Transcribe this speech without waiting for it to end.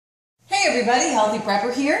Hey everybody, Healthy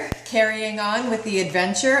Prepper here, carrying on with the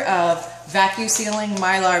adventure of vacuum sealing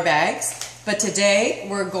Mylar bags. But today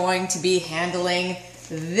we're going to be handling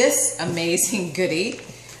this amazing goodie.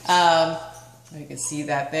 You can see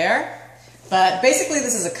that there. But basically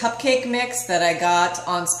this is a cupcake mix that I got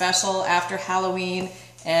on special after Halloween,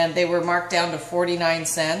 and they were marked down to 49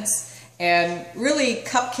 cents. And really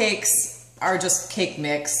cupcakes are just cake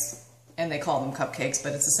mix, and they call them cupcakes,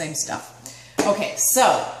 but it's the same stuff. Okay,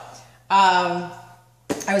 so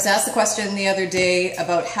I was asked the question the other day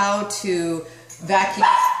about how to vacuum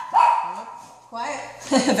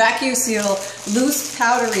seal loose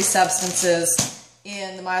powdery substances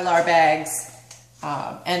in the Mylar bags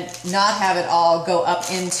and not have it all go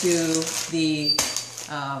up into the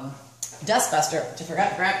dust buster, which I forgot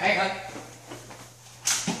to grab. Hang on.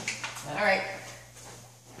 All right,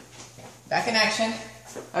 back in action.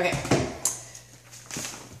 Okay.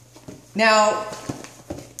 Now,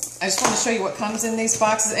 I just want to show you what comes in these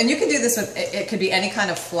boxes. And you can do this with, it could be any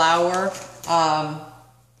kind of flour,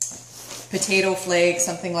 potato flakes,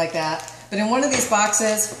 something like that. But in one of these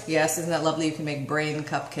boxes, yes, isn't that lovely? You can make brain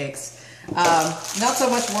cupcakes. Not so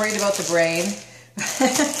much worried about the brain,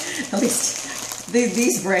 at least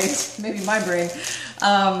these brains, maybe my brain.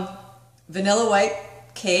 Vanilla white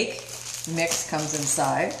cake mix comes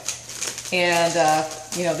inside. And,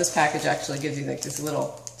 you know, this package actually gives you like these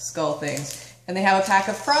little skull things. And they have a pack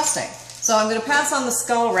of frosting. So I'm going to pass on the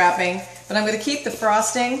skull wrapping, but I'm going to keep the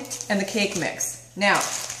frosting and the cake mix. Now,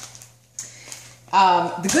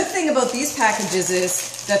 the good thing about these packages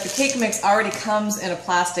is that the cake mix already comes in a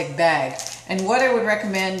plastic bag. And what I would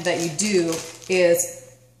recommend that you do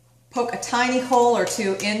is poke a tiny hole or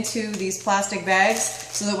two into these plastic bags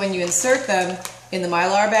so that when you insert them in the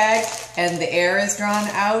Mylar bag and the air is drawn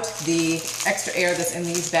out, the extra air that's in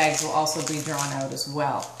these bags will also be drawn out as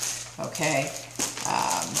well. Okay,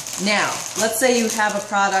 now let's say you have a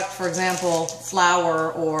product, for example,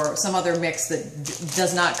 flour or some other mix that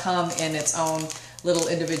does not come in its own little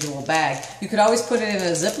individual bag. You could always put it in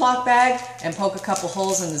a Ziploc bag and poke a couple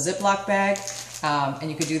holes in the Ziploc bag, and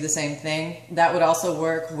you could do the same thing. That would also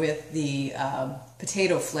work with the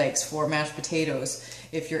potato flakes for mashed potatoes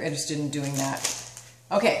if you're interested in doing that.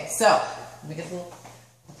 Okay, so let me get a little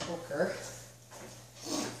poker.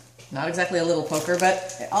 Not exactly a little poker,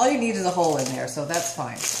 but all you need is a hole in there, so that's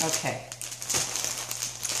fine. Okay.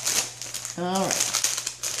 All right.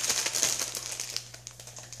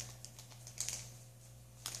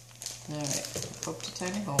 All right. Poke a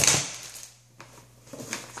tiny hole. I'm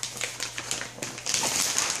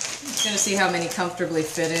just going to see how many comfortably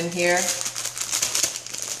fit in here.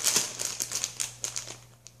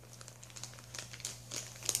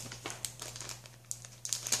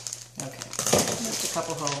 Okay. Just a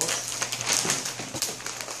couple holes.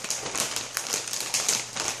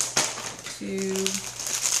 2.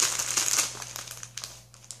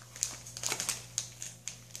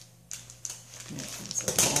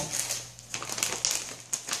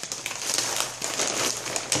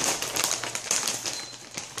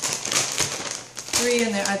 Three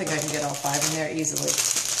in there. I think I can get all 5 in there easily.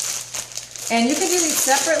 And you can do these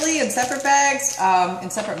separately in separate bags, in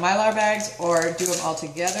separate Mylar bags, or do them all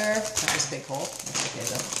together. That was a big hole. That's okay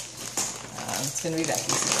though. It's going to be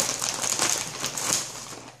vacuum sealed.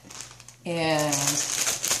 And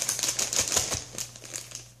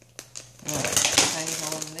tiny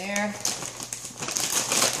hole in there.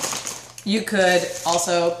 You could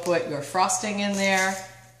also put your frosting in there.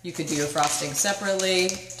 You could do your frosting separately.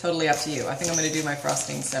 Totally up to you. I think I'm going to do my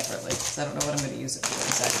frosting separately because I don't know what I'm going to use it for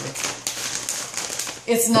exactly.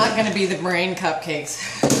 It's not going to be the brain cupcakes.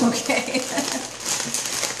 Okay.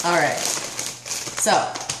 All right.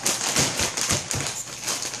 So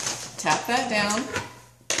tap that down.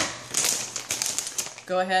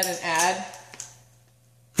 Go ahead and add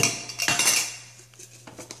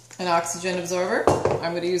an oxygen absorber.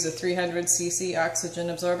 I'm going to use a 300 cc oxygen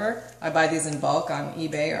absorber. I buy these in bulk on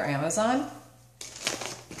eBay or Amazon.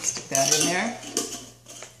 Stick that in there.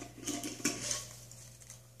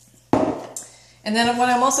 And then what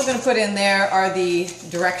I'm also going to put in there are the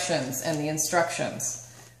directions and the instructions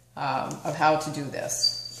of how to do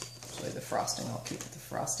this. Actually, the frosting, I'll keep the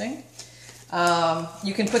frosting.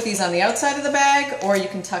 You can put these on the outside of the bag, or you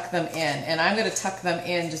can tuck them in. And I'm going to tuck them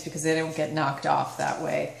in just because they don't get knocked off that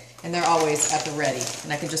way. And they're always at the ready.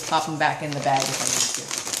 And I can just pop them back in the bag if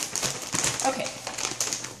I need to. Okay.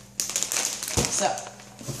 So,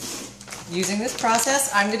 using this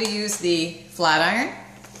process, I'm going to use the flat iron.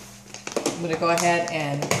 I'm going to go ahead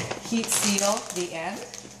and heat seal the end.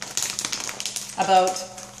 About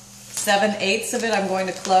 7/8 of it I'm going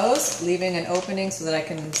to close, leaving an opening so that I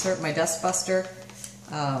can insert my dust buster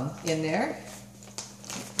in there.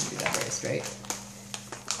 Do that very straight.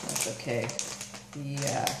 That's okay.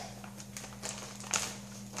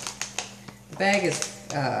 The bag is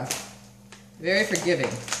very forgiving.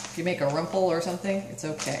 If you make a rumple or something, it's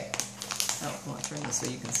okay. Oh, I want to turn this so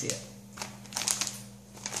you can see it.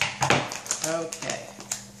 Okay.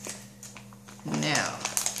 Now,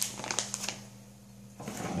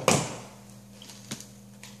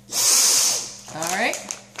 all right,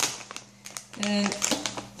 and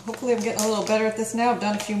hopefully I'm getting a little better at this now. I've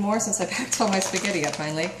done a few more since I packed all my spaghetti up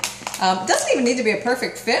finally. It doesn't even need to be a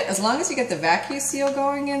perfect fit. As long as you get the vacuuseal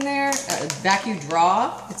going in there, vacuum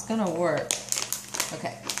draw, it's gonna work.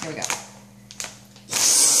 Okay, here we go.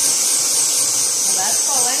 So that's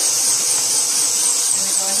pulling. I'm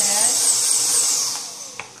gonna go ahead.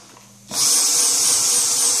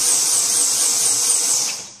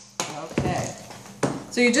 Okay.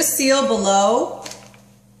 So you just seal below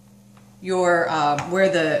your where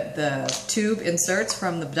the tube inserts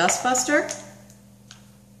from the dust buster,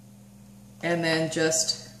 and then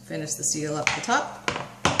just finish the seal up the top.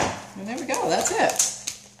 And there we go, that's it.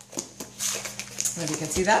 If you can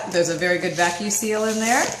see that, there's a very good vacuuseal in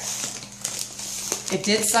there. It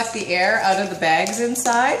did suck the air out of the bags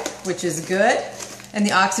inside, which is good. And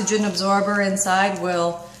the oxygen absorber inside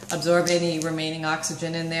will absorb any remaining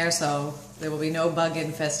oxygen in there, so there will be no bug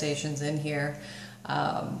infestations in here.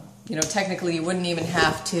 You know, technically you wouldn't even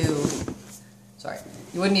have to,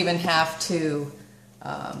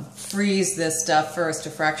 freeze this stuff first to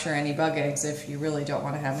fracture any bug eggs if you really don't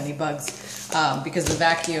want to have any bugs, because the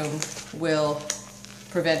vacuum will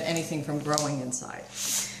prevent anything from growing inside.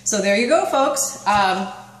 So there you go, folks.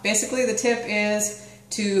 Basically the tip is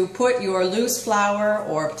to put your loose flour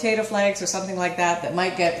or potato flakes or something like that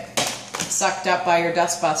might get sucked up by your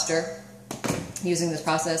dust buster using this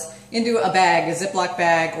process into a bag, a Ziploc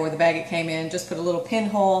bag, or the bag it came in. Just put a little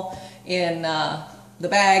pinhole in the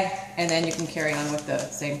bag, and then you can carry on with the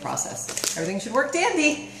same process. Everything should work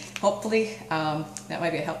dandy. Hopefully that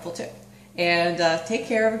might be a helpful tip. And take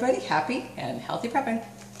care, everybody. Happy and healthy prepping.